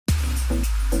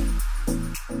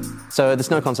So the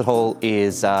Snow Concert Hall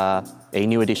is a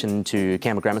new addition to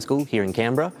Canberra Grammar School here in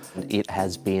Canberra. It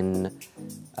has been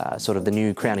sort of the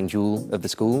new crowning jewel of the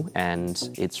school, and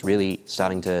it's really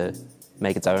starting to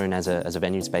make its own as a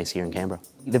venue space here in Canberra.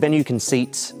 The venue can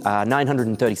seat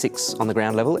 936 on the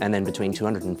ground level and then between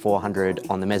 200 and 400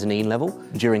 on the mezzanine level.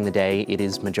 During the day, it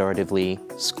is majoritively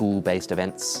school-based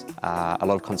events, a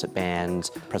lot of concert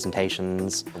band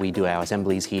presentations. We do our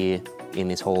assemblies here in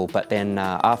this hall, but then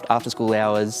after school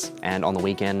hours and on the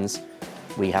weekends,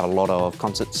 we have a lot of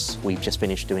concerts. We've just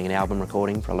finished doing an album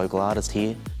recording for a local artist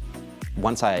here.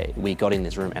 Once we got in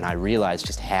this room and I realised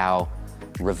just how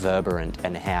reverberant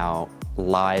and how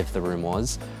live the room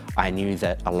was, I knew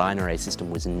that a line array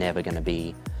system was never going to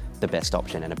be the best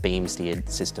option, and a beam steered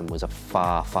system was a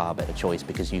far, far better choice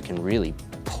because you can really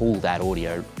pull that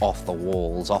audio off the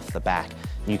walls, off the back,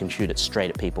 and you can shoot it straight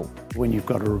at people. When you've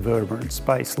got a reverberant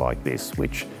space like this,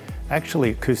 which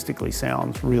actually acoustically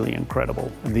sounds really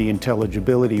incredible, the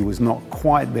intelligibility was not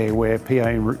quite there where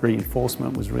PA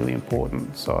reinforcement was really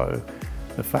important. So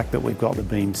the fact that we've got the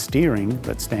beam steering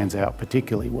that stands out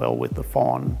particularly well with the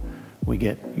FOHHN, we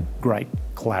get great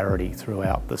clarity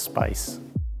throughout the space.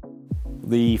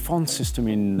 The FOHHN system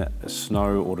in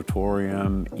Snow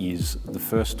Auditorium is the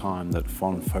first time that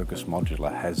FOHHN Focus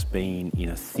Modular has been in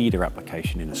a theatre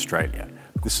application in Australia.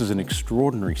 This is an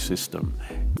extraordinary system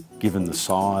given the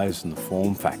size and the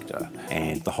form factor,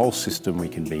 and the whole system we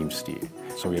can beam steer.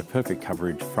 So we have perfect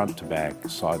coverage front to back,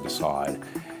 side to side,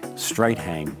 straight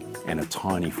hang and a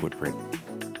tiny footprint.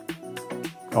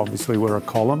 Obviously we're a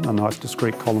column, a nice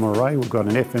discrete column array. We've got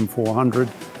an FM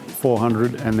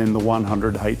 400, and then the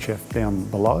 100 HF down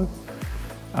below.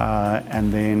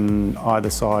 And then either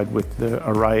side with the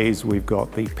arrays, we've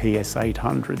got the PS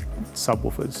 800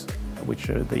 subwoofers, which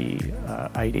are the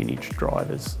 18-inch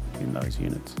drivers in those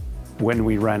units. When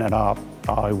we ran it up,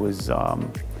 I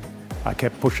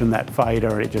kept pushing that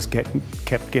fader, it just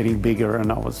kept getting bigger,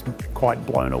 and I was quite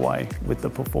blown away with the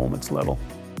performance level.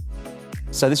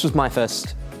 So this was my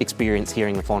first experience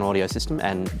hearing the FOHHN audio system,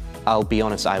 and I'll be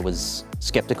honest, I was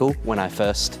skeptical when I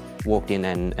first walked in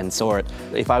and saw it.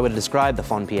 If I were to describe the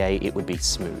FOHHN PA, it would be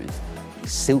smooth.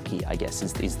 Silky, I guess,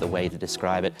 is the way to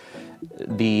describe it.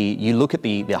 You look at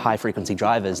the high frequency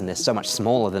drivers and they're so much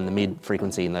smaller than the mid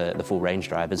frequency and the full range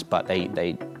drivers, but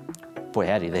boy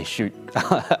howdy, they shoot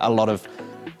a lot of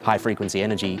high frequency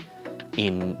energy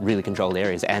in really controlled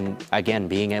areas. And again,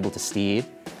 being able to steer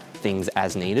things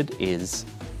as needed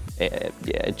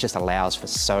it just allows for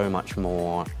so much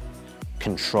more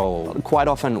control. Quite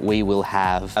often we will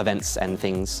have events and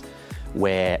things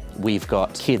where we've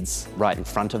got kids right in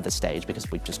front of the stage because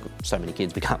we've just got so many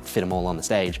kids, we can't fit them all on the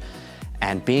stage.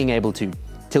 And being able to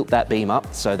tilt that beam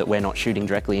up so that we're not shooting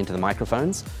directly into the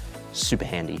microphones, super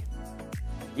handy.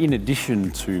 In addition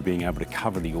to being able to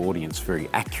cover the audience very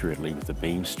accurately with the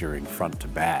beam steering front to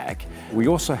back, we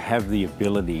also have the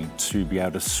ability to be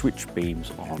able to switch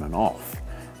beams on and off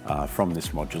from this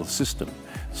modular system.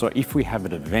 So if we have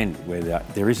an event where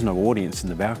there is no audience in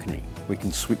the balcony, we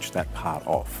can switch that part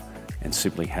off and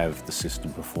simply have the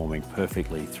system performing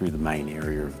perfectly through the main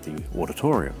area of the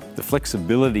auditorium. The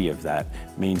flexibility of that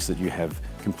means that you have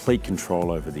complete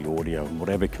control over the audio in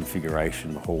whatever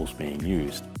configuration the hall's being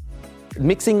used.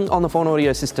 Mixing on the FOHHN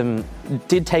audio system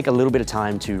did take a little bit of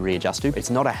time to readjust to. It's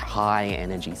not a high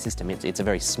energy system, it's a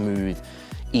very smooth,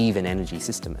 even energy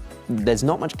system. There's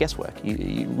not much guesswork.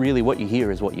 Really what you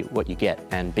hear is what you get,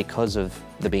 and because of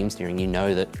the beam steering, you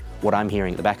know that what I'm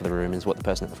hearing at the back of the room is what the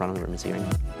person at the front of the room is hearing.